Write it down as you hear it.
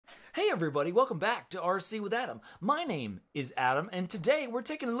Hey everybody, welcome back to RC with Adam. My name is Adam, and today we're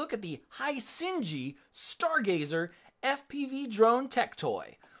taking a look at the Hisingy StarGazer FPV drone tech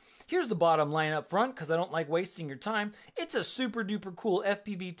toy. Here's the bottom line up front, because I don't like wasting your time. It's a super duper cool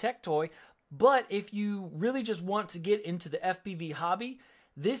FPV tech toy, but if you really just want to get into the FPV hobby,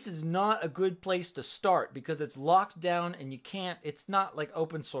 this is not a good place to start because it's locked down and you can't, it's not like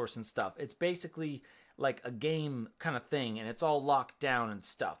open source and stuff. It's basically like a game kind of thing, and it's all locked down and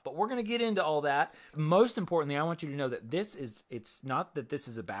stuff. But we're going to get into all that. Most importantly, I want you to know that it's not that this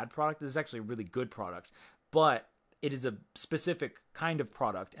is a bad product. This is actually a really good product, but it is a specific kind of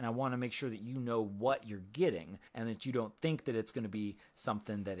product, and I want to make sure that you know what you're getting and that you don't think that it's going to be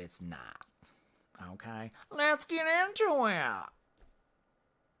something that it's not. Okay? Let's get into it.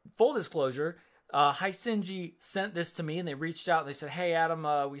 Full disclosure, Hisingy sent this to me, and they reached out and they said, hey Adam,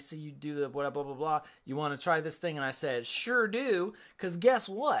 we see you do the blah blah blah blah, you want to try this thing? And I said, sure do, because guess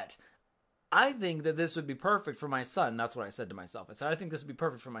what, I think that this would be perfect for my son. That's what I said to myself. I said, I think this would be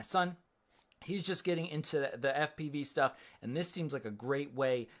perfect for my son. He's just getting into the FPV stuff, and this seems like a great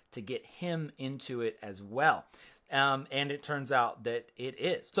way to get him into it as well. And it turns out that it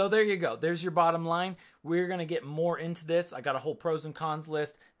is. So there you go. There's your bottom line. We're going to get more into this. I got a whole pros and cons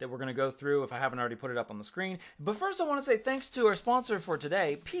list that we're going to go through if I haven't already put it up on the screen. But first I want to say thanks to our sponsor for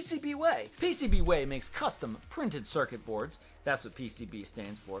today, PCBWay. PCBWay makes custom printed circuit boards. That's what PCB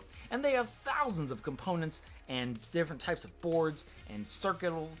stands for. And they have thousands of components and different types of boards and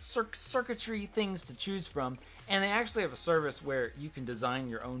circuitry things to choose from. And they actually have a service where you can design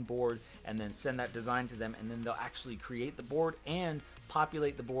your own board and then send that design to them, and then they'll actually create the board and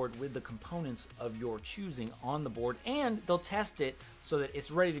populate the board with the components of your choosing on the board, and they'll test it so that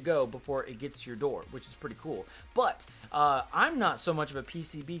it's ready to go before it gets to your door, which is pretty cool. But I'm not so much of a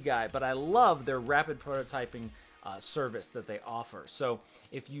PCB guy, but I love their rapid prototyping service that they offer. So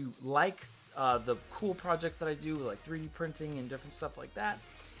if you like the cool projects that I do, like 3D printing and different stuff like that,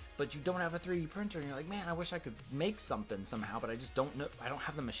 but you don't have a 3D printer and you're like, man, I wish I could make something somehow, but I just don't know, I don't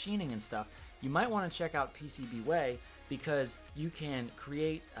have the machining and stuff, you might want to check out PCBWay, because you can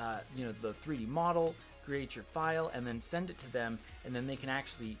create the 3D model, create your file, and then send it to them, and then they can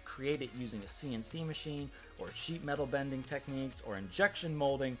actually create it using a CNC machine, or sheet metal bending techniques, or injection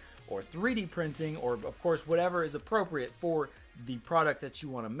molding, or 3D printing, or of course whatever is appropriate for the product that you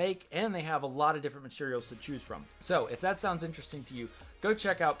want to make. And they have a lot of different materials to choose from. So if that sounds interesting to you, go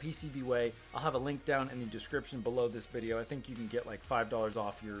check out PCBWay. I'll have a link down in the description below this video. I think you can get like $5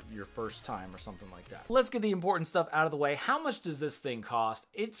 off your first time or something like that. Let's get the important stuff out of the way. How much does this thing cost?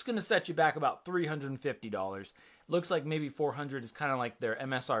 It's going to set you back about $350. Looks like maybe $400 is kind of like their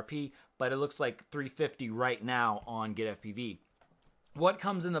MSRP, but it looks like $350 right now on Get FPV. What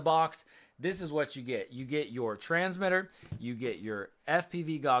comes in the box? This is what you get. You get your transmitter, you get your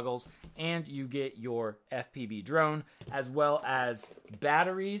FPV goggles, and you get your FPV drone, as well as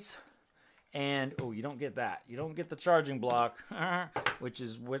batteries. And oh, you don't get that. You don't get the charging block, which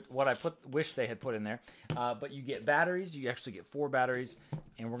is what I wish they had put in there. But you get batteries. You actually get 4 batteries,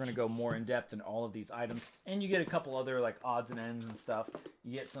 and we're gonna go more in depth in all of these items. And you get a couple other like odds and ends and stuff.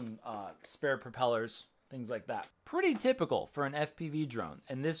 You get some spare propellers, things like that. Pretty typical for an FPV drone,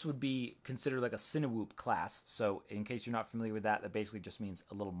 and this would be considered like a Cinewoop class. So in case you're not familiar with that, that basically just means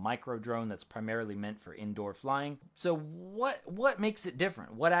a little micro drone that's primarily meant for indoor flying. So what makes it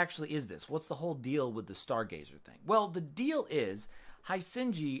different? What actually is this? What's the whole deal with the StarGazer thing? Well, the deal is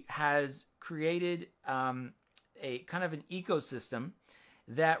Hisingy has created a kind of an ecosystem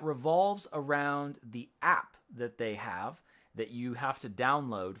that revolves around the app that they have, that you have to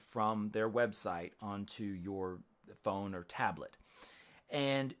download from their website onto your phone or tablet.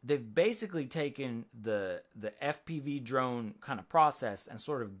 And they've basically taken the FPV drone kind of process and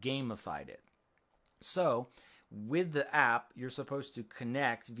sort of gamified it. So with the app, you're supposed to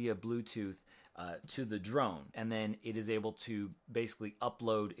connect via Bluetooth to the drone, and then it is able to basically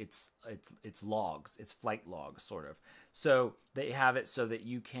upload its logs, its flight logs, sort of. So they have it so that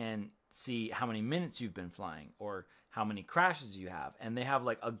you can see how many minutes you've been flying, or how many crashes you have. And they have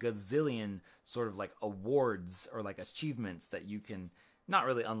like a gazillion sort of like awards or like achievements that you can not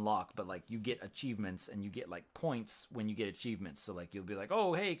really unlock, but like you get achievements and you get like points when you get achievements. So like you'll be like,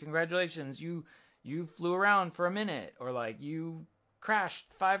 oh hey, congratulations, you flew around for a minute, or like you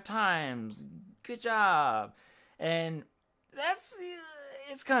crashed 5 times, good job. And that's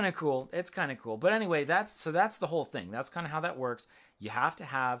it's kind of cool. It's kind of cool. But anyway, that's the whole thing. That's kind of how that works. You have to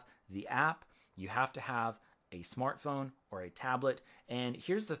have the app, you have to have a smartphone or a tablet. And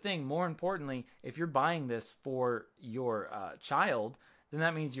here's the thing, more importantly, if you're buying this for your child, then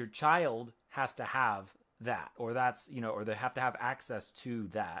that means your child has to have that, or that's, you know, or they have to have access to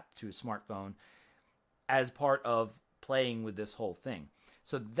that, to a smartphone, as part of playing with this whole thing.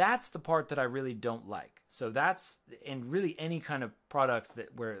 So that's the part that I really don't like. So that's, and really any kind of products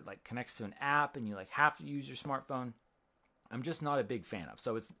that where it like connects to an app and you like have to use your smartphone, I'm just not a big fan of.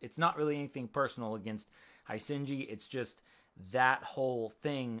 So it's not really anything personal against Hisingy. It's just that whole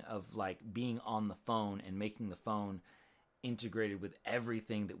thing of like being on the phone and making the phone integrated with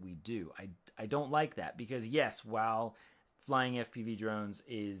everything that we do. I don't like that, because yes, while flying FPV drones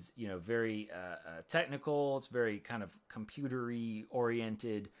is, you know, very technical, it's very kind of computery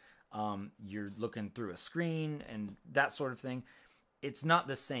oriented, you're looking through a screen and that sort of thing. It's not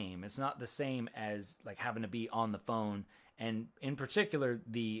the same. It's not the same as like having to be on the phone. And in particular,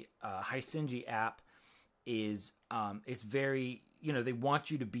 the Hisingy app is it's very, you know, they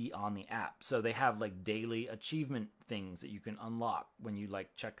want you to be on the app. So they have like daily achievement things that you can unlock when you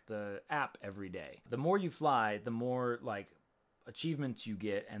like check the app every day. The more you fly, the more like achievements you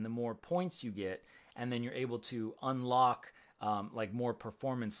get and the more points you get, and then you're able to unlock like more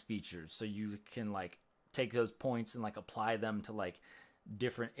performance features. So you can like take those points and like apply them to like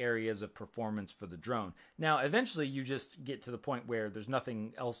different areas of performance for the drone. Now, eventually you just get to the point where there's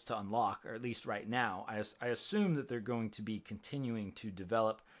nothing else to unlock, or at least right now. I assume that they're going to be continuing to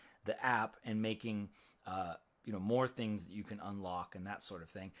develop the app and making, you know, more things that you can unlock and that sort of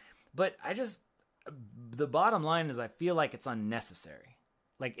thing. But the bottom line is I feel like it's unnecessary.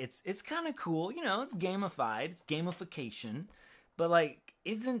 Like it's kind of cool, you know, it's gamified, it's gamification, but like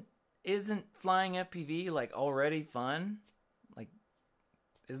isn't flying FPV like already fun? Like,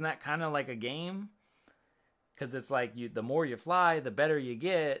 isn't that kind of like a game? Because it's like the more you fly, the better you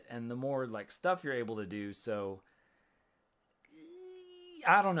get, and the more like stuff you're able to do. So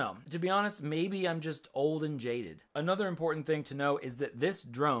I don't know. To be honest, maybe I'm just old and jaded. Another important thing to know is that this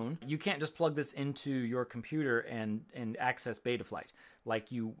drone, you can't just plug this into your computer and access Betaflight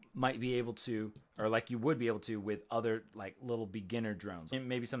like you might be able to, or like you would be able to with other like little beginner drones.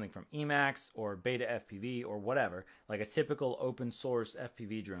 Maybe something from Emacs or Beta FPV or whatever, like a typical open source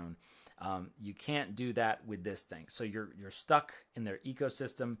FPV drone. You can't do that with this thing. So you're stuck in their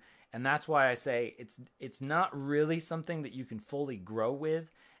ecosystem. And that's why I say it's not really something that you can fully grow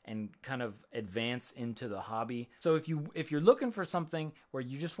with and kind of advance into the hobby. So if you're looking for something where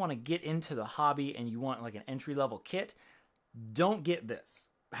you just want to get into the hobby and you want like an entry-level kit, don't get this.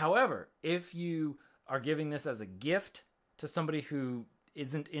 However, if you are giving this as a gift to somebody who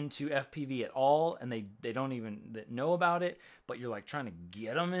isn't into FPV at all and they don't even know about it, but you're like trying to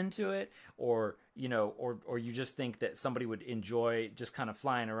get them into it, or you know, or you just think that somebody would enjoy just kind of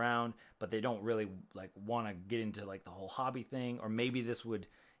flying around, but they don't really like want to get into like the whole hobby thing, or maybe this would,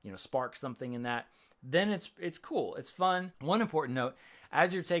 you know, spark something in that, then it's cool, it's fun. One important note: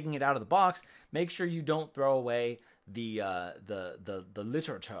 as you're taking it out of the box, make sure you don't throw away the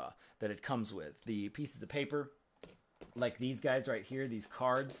literature that it comes with, the pieces of paper, like these guys right here, these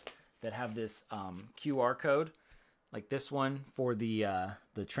cards that have this QR code, like this one for the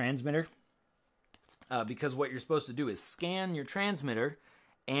transmitter, because what you're supposed to do is scan your transmitter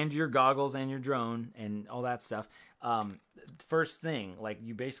and your goggles and your drone and all that stuff. First thing, like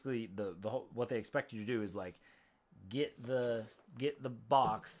you basically the whole, what they expect you to do is like get the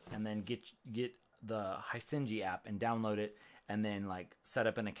box and then get the Hisingy app and download it, and then like set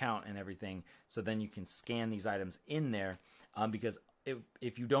up an account and everything, so then you can scan these items in there, because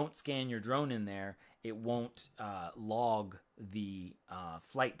if you don't scan your drone in there, it won't log the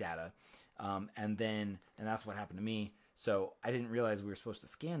flight data, and that's what happened to me. So I didn't realize we were supposed to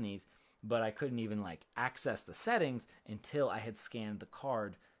scan these, but I couldn't even like access the settings until I had scanned the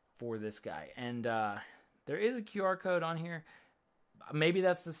card for this guy. And there is a QR code on here. Maybe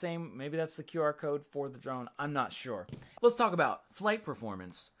that's the same. Maybe that's the QR code for the drone. I'm not sure. Let's talk about flight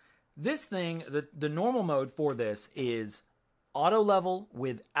performance. This thing, the normal mode for this is auto level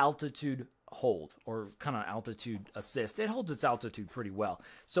with altitude hold, or kind of altitude assist. It holds its altitude pretty well.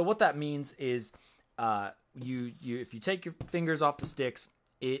 So what that means is if you take your fingers off the sticks,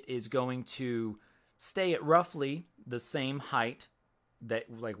 it is going to stay at roughly the same height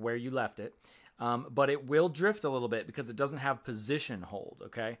that like where you left it. But it will drift a little bit because it doesn't have position hold,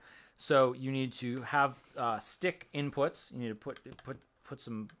 okay? So you need to have stick inputs. You need to put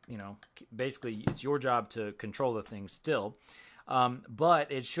some, you know, basically it's your job to control the thing still.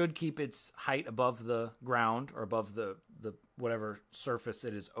 But it should keep its height above the ground, or above the whatever surface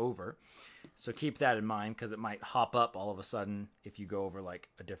it is over. So keep that in mind, because it might hop up all of a sudden if you go over like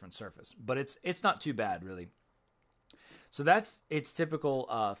a different surface. But it's not too bad, really. So that's its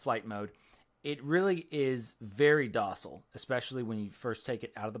typical flight mode. it really is very docile, especially when you first take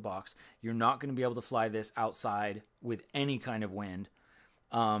it out of the box. You're not going to be able to fly this outside with any kind of wind.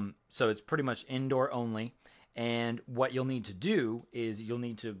 So it's pretty much indoor only. And what you'll need to do is you'll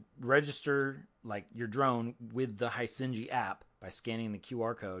need to register like your drone with the Hisingy app by scanning the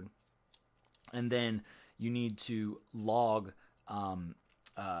QR code. And then you need to log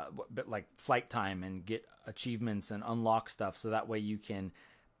like flight time and get achievements and unlock stuff, so that way you can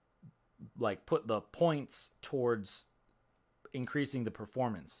like put the points towards increasing the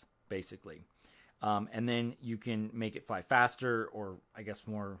performance, basically. And then you can make it fly faster, or I guess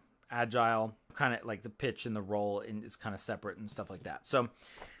more agile, kind of like the pitch and the roll and is kind of separate and stuff like that. So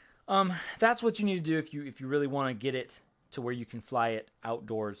that's what you need to do if you really want to get it to where you can fly it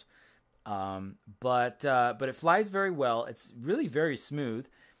outdoors. But it flies very well. It's really very smooth.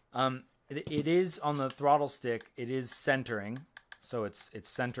 It is on the throttle stick. It is centering, so it's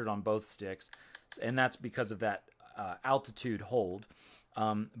centered on both sticks, and that's because of that altitude hold.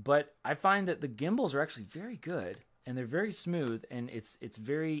 But I find that the gimbals are actually very good, and they're very smooth, and it's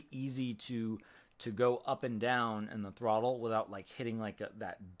very easy to go up and down in the throttle without like hitting like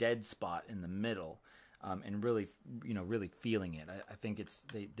that dead spot in the middle. And really, really feeling it. I think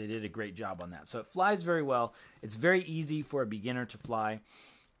they did a great job on that. So it flies very well. It's very easy for a beginner to fly.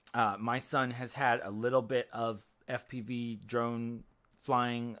 My son has had a little bit of FPV drone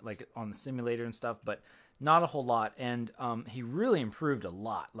flying, like on the simulator and stuff, but not a whole lot. And he really improved a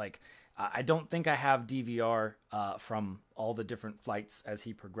lot. Like I don't think I have DVR from all the different flights as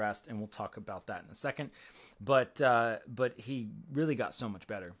he progressed, and we'll talk about that in a second. But he really got so much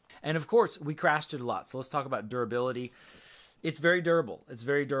better. And of course, we crashed it a lot. So let's talk about durability. It's very durable. It's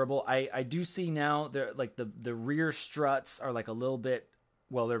very durable. I do see now the rear struts are like a little bit,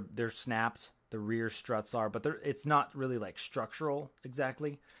 well, they're snapped. The rear struts are, but it's not really like structural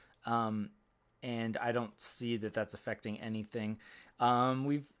exactly. And I don't see that that's affecting anything.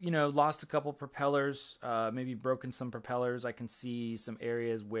 We've, lost a couple propellers, maybe broken some propellers. I can see some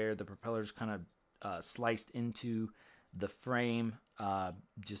areas where the propellers kind of sliced into the frame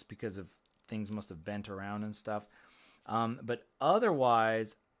just because of things must have bent around and stuff. But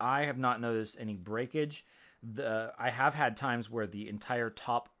otherwise, I have not noticed any breakage. I have had times where the entire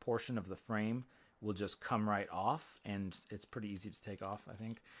top portion of the frame will just come right off, and it's pretty easy to take off, I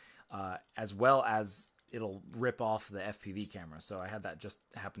think. As well as it'll rip off the FPV camera. So I had that just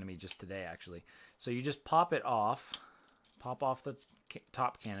happen to me just today, actually. So you just pop off the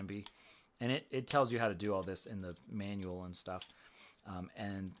top canopy, and it tells you how to do all this in the manual and stuff.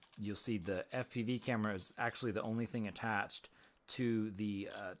 And you'll see the FPV camera is actually the only thing attached to the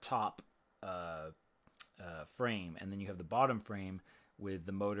top frame, and then you have the bottom frame with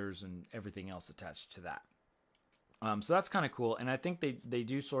the motors and everything else attached to that. So that's kind of cool, and I think they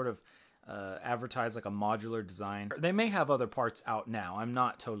do sort of advertise like a modular design. They may have other parts out now. I'm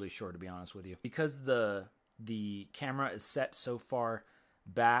not totally sure, to be honest with you, because the camera is set so far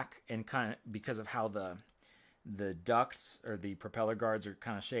back, and kind of because of how the ducts or the propeller guards are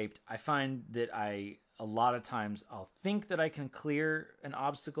kind of shaped. I find that a lot of times I'll think that I can clear an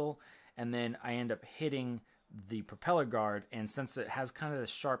obstacle, and then I end up hitting the propeller guard, and since it has kind of this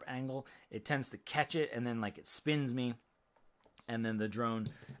sharp angle, it tends to catch it, and then like it spins me, and then the drone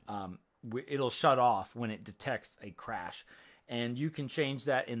it'll shut off when it detects a crash. And you can change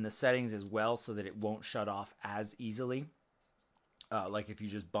that in the settings as well, so that it won't shut off as easily, like if you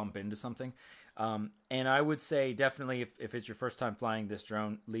just bump into something. And I would say definitely if it's your first time flying this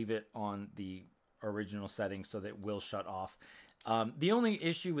drone, leave it on the original settings so that it will shut off. The only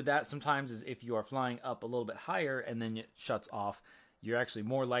issue with that sometimes is if you are flying up a little bit higher and then it shuts off, you're actually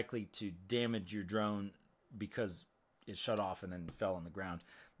more likely to damage your drone because it shut off and then fell on the ground.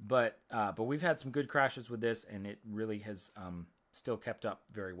 But we've had some good crashes with this, and it really has still kept up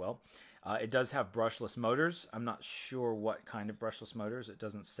very well. It does have brushless motors. I'm not sure what kind of brushless motors. It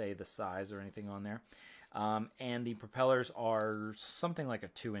doesn't say the size or anything on there. And the propellers are something like a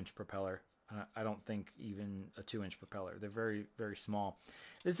 2-inch propeller. I don't think even a 2-inch propeller. They're very, very small.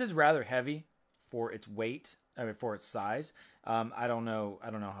 This is rather heavy for its weight, for its size. I don't know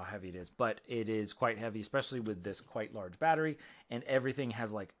how heavy it is, but it is quite heavy, especially with this quite large battery, and everything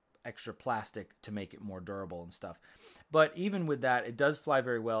has like extra plastic to make it more durable and stuff. But even with that, it does fly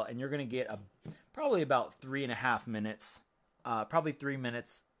very well, and you're going to get probably about 3.5 minutes, probably 3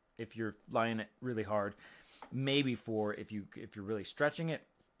 minutes if you're flying it really hard, maybe 4 if you're really stretching it.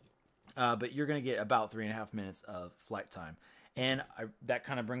 But you're going to get about 3.5 minutes of flight time. And that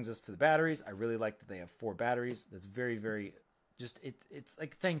kind of brings us to the batteries. I really like that they have 4 batteries. That's very, very it's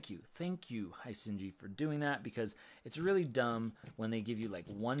like, thank you Hisingy for doing that, because it's really dumb when they give you like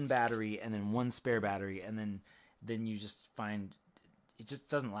one battery and then one spare battery, and then you just find it just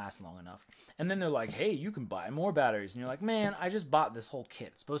doesn't last long enough. And then they're like, hey, you can buy more batteries, and you're like, man, I just bought this whole kit.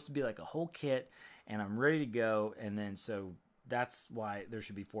 It's supposed to be like a whole kit, and I'm ready to go. And then so that's why there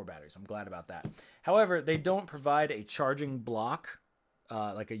should be 4 batteries. I'm glad about that. However, they don't provide a charging block,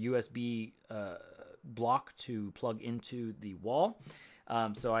 like a USB block to plug into the wall.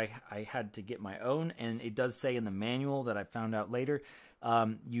 So I had to get my own, and it does say in the manual that I found out later,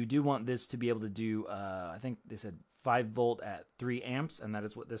 you do want this to be able to do, I think they said 5 volt at 3 amps, and that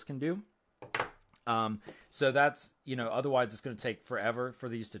is what this can do. So that's, otherwise it's going to take forever for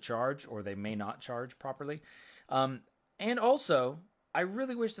these to charge, or they may not charge properly. And also, I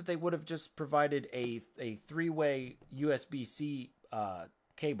really wish that they would have just provided a 3-way USB-C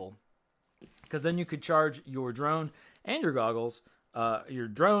cable, because then you could charge your drone and your goggles, your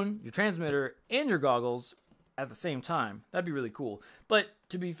drone, your transmitter, and your goggles at the same time. That'd be really cool. But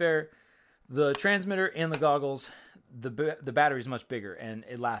to be fair, the transmitter and the goggles, the battery is much bigger and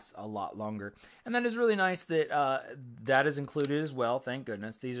it lasts a lot longer. And that is really nice that that is included as well. Thank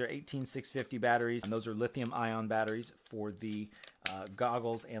goodness. These are 18650 batteries, and those are lithium-ion batteries for the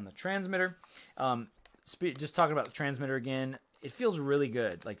goggles and the transmitter. Just talking about the transmitter again, it feels really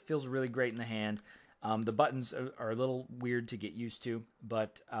good. Like, feels really great in the hand. The buttons are a little weird to get used to,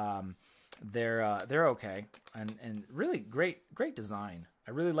 but they're okay, and really great design.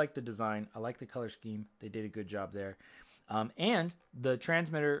 I really like the design. I like the color scheme. They did a good job there. And the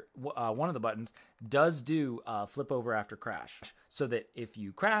transmitter, one of the buttons, does do flip over after crash, so that if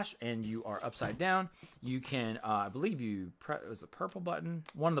you crash and you are upside down, you can, I believe you it was the purple button,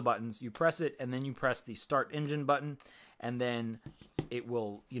 one of the buttons, you press it, and then you press the start engine button, and then it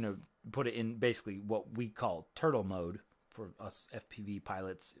will, put it in basically what we call turtle mode. For us FPV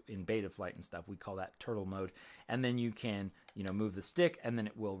pilots in beta flight and stuff, we call that turtle mode. And then you can, move the stick, and then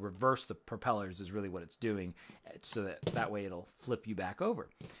it will reverse the propellers, is really what it's doing, so that way it'll flip you back over.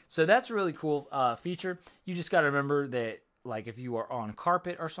 So that's a really cool feature. You just got to remember that, like, if you are on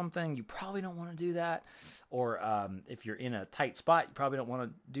carpet or something, you probably don't want to do that. Or if you're in a tight spot, you probably don't want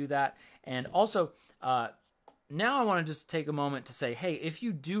to do that. And also, now I want to just take a moment to say, hey, if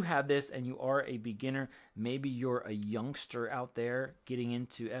you do have this and you are a beginner, maybe you're a youngster out there getting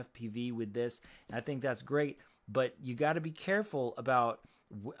into FPV with this, and I think that's great, but you got to be careful about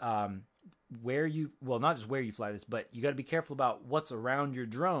where you, well, not just where you fly this, but you got to be careful about what's around your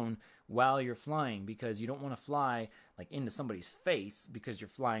drone while you're flying, because you don't want to fly like into somebody's face because you're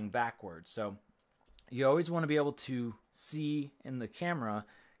flying backwards. So you always want to be able to see in the camera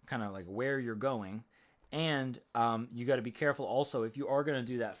kind of like where you're going. And you got to be careful also, if you are going to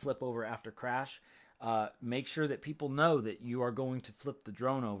do that flip over after crash, make sure that people know that you are going to flip the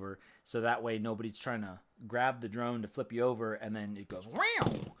drone over, so that way nobody's trying to grab the drone to flip you over and then it goes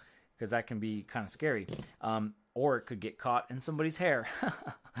wow, because that can be kind of scary. Or it could get caught in somebody's hair.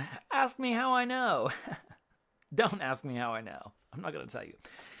 Ask me how I know. Don't ask me how I know. I'm not going to tell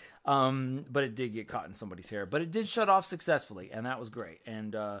you. But it did get caught in somebody's hair, but it did shut off successfully, and that was great.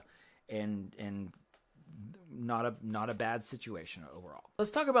 And not a bad situation overall.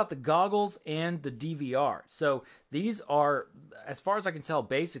 Let's talk about the goggles and the DVR. So these are, as far as I can tell,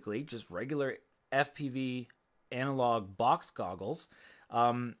 basically just regular FPV analog box goggles.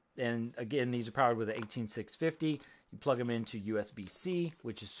 And again, these are powered with an 18650. You plug them into USB-C,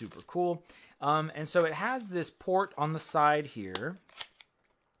 which is super cool. And so it has this port on the side here,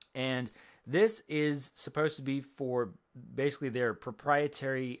 and this is supposed to be for basically their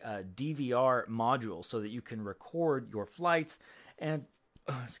proprietary DVR module, so that you can record your flights, and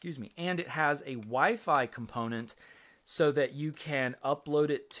excuse me, and it has a Wi-Fi component so that you can upload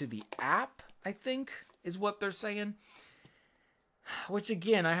it to the app, I think is what they're saying, which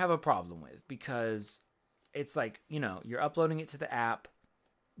again I have a problem with, because it's like, you're uploading it to the app,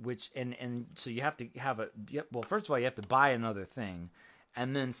 which and so you have to have well, first of all, you have to buy another thing,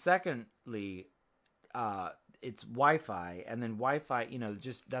 and then secondly, it's Wi-Fi, and then Wi-Fi,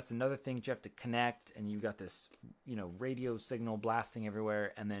 just that's another thing that you have to connect, and you've got this, radio signal blasting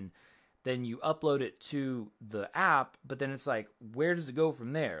everywhere, and then you upload it to the app, but then it's like, where does it go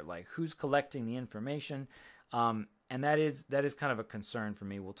from there? Like, who's collecting the information? And that is kind of a concern for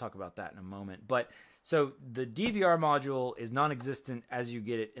me. We'll talk about that in a moment. But so the DVR module is non-existent as you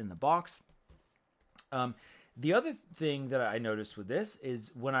get it in the box. The other thing that I noticed with this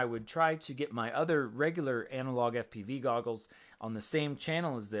is when I would try to get my other regular analog FPV goggles on the same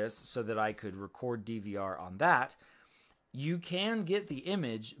channel as this so that I could record DVR on that, you can get the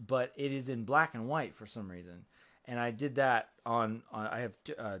image, but it is in black and white for some reason. And I did that on I have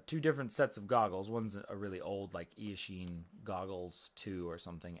two different sets of goggles. One's a really old, like Hisingy goggles 2 or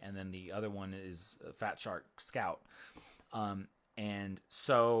something, and then the other one is Fat Shark Scout. And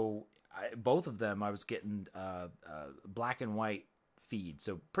so both of them, I was getting black and white feed.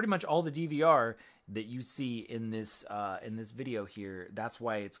 So pretty much all the DVR that you see in this video here, that's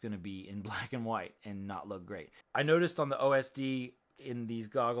why it's going to be in black and white and not look great. I noticed on the OSD in these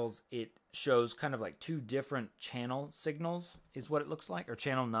goggles, it shows kind of like 2 different channel signals is what it looks like, or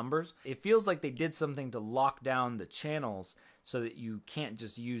channel numbers. It feels like they did something to lock down the channels so that you can't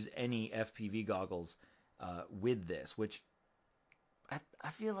just use any FPV goggles with this, which I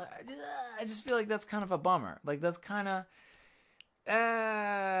feel like, I just feel like that's kind of a bummer. Like, that's kind of,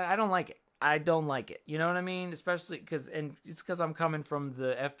 I don't like it. I don't like it. You know what I mean? Especially because, and it's because I'm coming from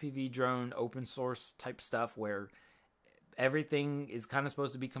the FPV drone open source type stuff where everything is kind of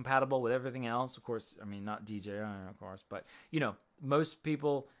supposed to be compatible with everything else. Of course, I mean, not DJI, of course, but, you know, most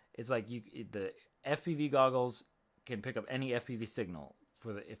people, it's like the FPV goggles can pick up any FPV signal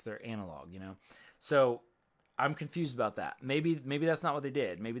if they're analog, you know? So I'm confused about that. Maybe that's not what they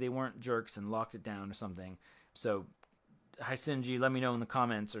did. Maybe they weren't jerks and locked it down or something. So Hisingy, let me know in the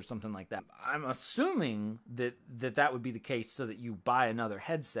comments or something like that. I'm assuming that would be the case so that you buy another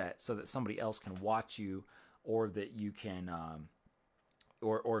headset so that somebody else can watch you, or that you can,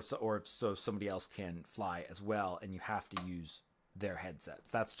 or so somebody else can fly as well, and you have to use their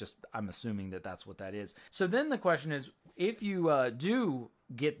headsets. That's just, I'm assuming that that's what that is. So then the question is, if you do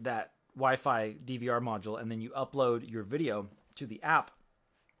get that Wi-Fi DVR module and then you upload your video to the app,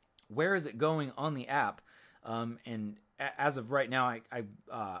 where is it going on the app? And as of right now,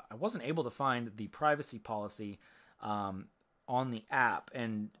 I wasn't able to find the privacy policy on the app,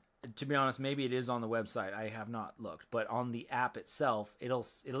 and to be honest, maybe it is on the website. I have not looked, but on the app itself, it'll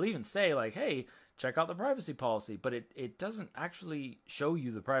even say like, hey, check out the privacy policy, but it doesn't actually show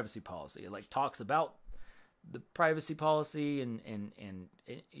you the privacy policy. It like talks about the privacy policy and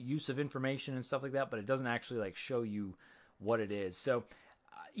use of information and stuff like that, but it doesn't actually like show you what it is. So,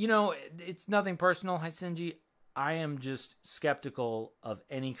 you know, it's nothing personal, Hisingy. I am just skeptical of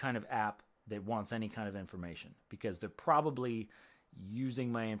any kind of app that wants any kind of information, because they're probably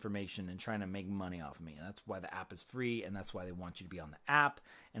using my information and trying to make money off of me. And that's why the app is free, and that's why they want you to be on the app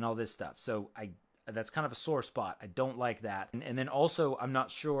and all this stuff. So that's kind of a sore spot. I don't like that. And then also, I'm not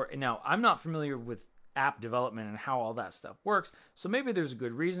sure. Now, I'm not familiar with app development and how all that stuff works, so maybe there's a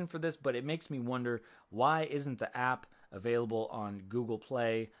good reason for this, but it makes me wonder, why isn't the app available on Google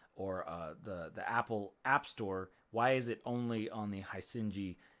Play or the Apple App Store? Why is it only on the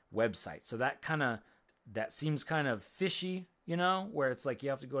Hisingy website? So that seems kind of fishy, you know, where it's like you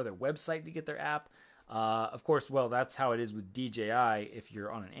have to go to their website to get their app. Of course, well, that's how it is with DJI if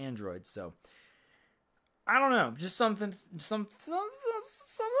you're on an Android. So I don't know, just something to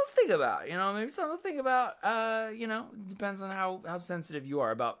think about, you know, maybe something to think about, you know, depends on how sensitive you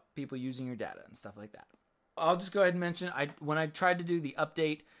are about people using your data and stuff like that. I'll just go ahead and mention, when I tried to do the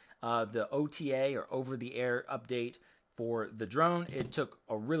update, the OTA or over-the-air update for the drone, it took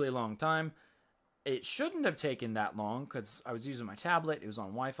a really long time. It shouldn't have taken that long because I was using my tablet. It was on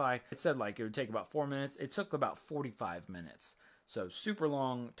Wi-Fi. It said like it would take about 4 minutes. It took about 45 minutes. So super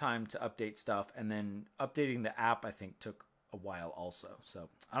long time to update stuff. And then updating the app, I think, took a while also. So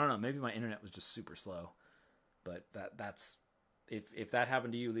I don't know. Maybe my internet was just super slow. But that's... If that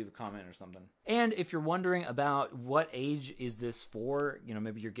happened to you, leave a comment or something. And if you're wondering about what age is this for, you know,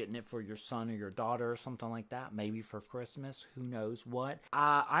 maybe you're getting it for your son or your daughter or something like that. Maybe for Christmas, who knows what.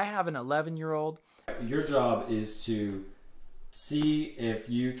 I have an 11-year-old. Your job is to see if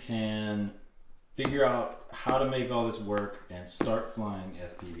you can figure out how to make all this work and start flying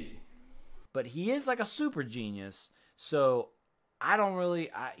FPV. But he is like a super genius, so I don't really,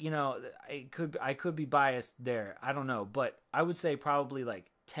 you know, I could be biased there. I don't know, but I would say probably like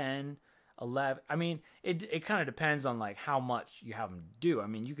 10, 11. I mean, it kind of depends on like how much you have them do. I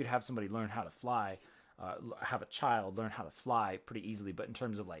mean, you could have somebody learn how to fly, have a child learn how to fly pretty easily. But in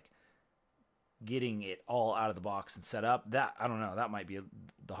terms of like getting it all out of the box and set up, that, I don't know, that might be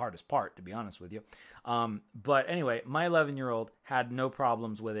the hardest part, to be honest with you. But anyway, my 11-year-old had no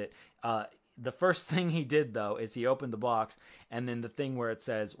problems with it. The first thing he did, though, is he opened the box, and then the thing where it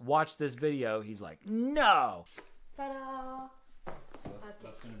says, watch this video, he's like, no! Ta-da! So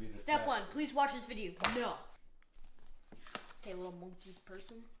that's going to be the Step 1, please watch this video. No. Okay, little monkey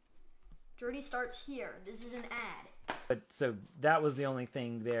person. Journey starts here. This is an ad. But so that was the only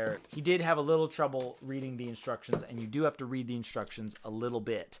thing there. He did have a little trouble reading the instructions, and you do have to read the instructions a little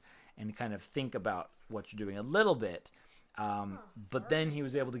bit and kind of think about what you're doing a little bit. But then he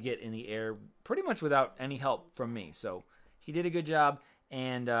was able to get in the air pretty much without any help from me. So he did a good job.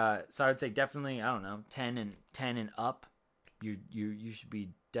 And so I would say definitely, I don't know, 10 and up, you should be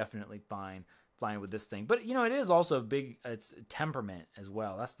definitely fine flying with this thing. But, you know, it is also big, it's temperament as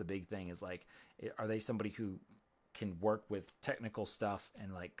well. That's the big thing, is like, are they somebody who can work with technical stuff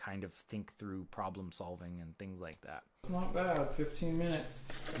and like kind of think through problem solving and things like that. It's not bad. 15 minutes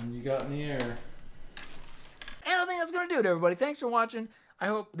and you got in the air. And I think that's going to do it, everybody. Thanks for watching. I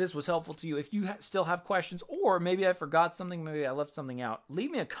hope this was helpful to you. If you still have questions, or maybe I forgot something, maybe I left something out,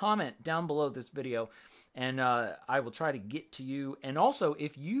 leave me a comment down below this video, and I will try to get to you. And also,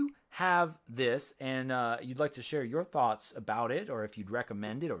 if you have this and you'd like to share your thoughts about it, or if you'd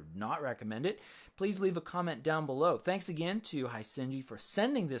recommend it or not recommend it, please leave a comment down below. Thanks again to Hisingy for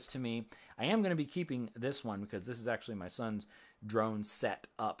sending this to me. I am going to be keeping this one because this is actually my son's drone set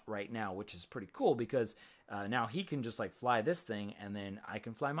up right now, which is pretty cool because now he can just like fly this thing and then I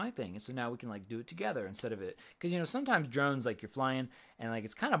can fly my thing. And so now we can like do it together instead of it. Because, you know, sometimes drones, like, you're flying and like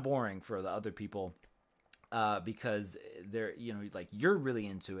it's kind of boring for the other people because they're, you know, like, you're really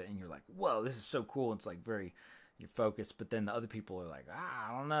into it and you're like, whoa, this is so cool. It's like very, you're focused. But then the other people are like,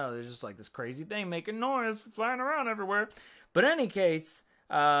 I don't know. There's just like this crazy thing making noise, flying around everywhere. But in any case,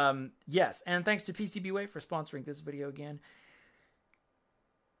 yes. And thanks to PCBWay for sponsoring this video again.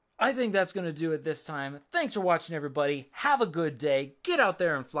 I think that's going to do it this time. Thanks for watching, everybody. Have a good day. Get out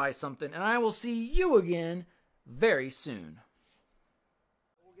there and fly something. And I will see you again very soon.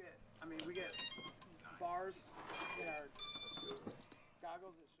 We get bars in our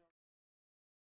goggles that show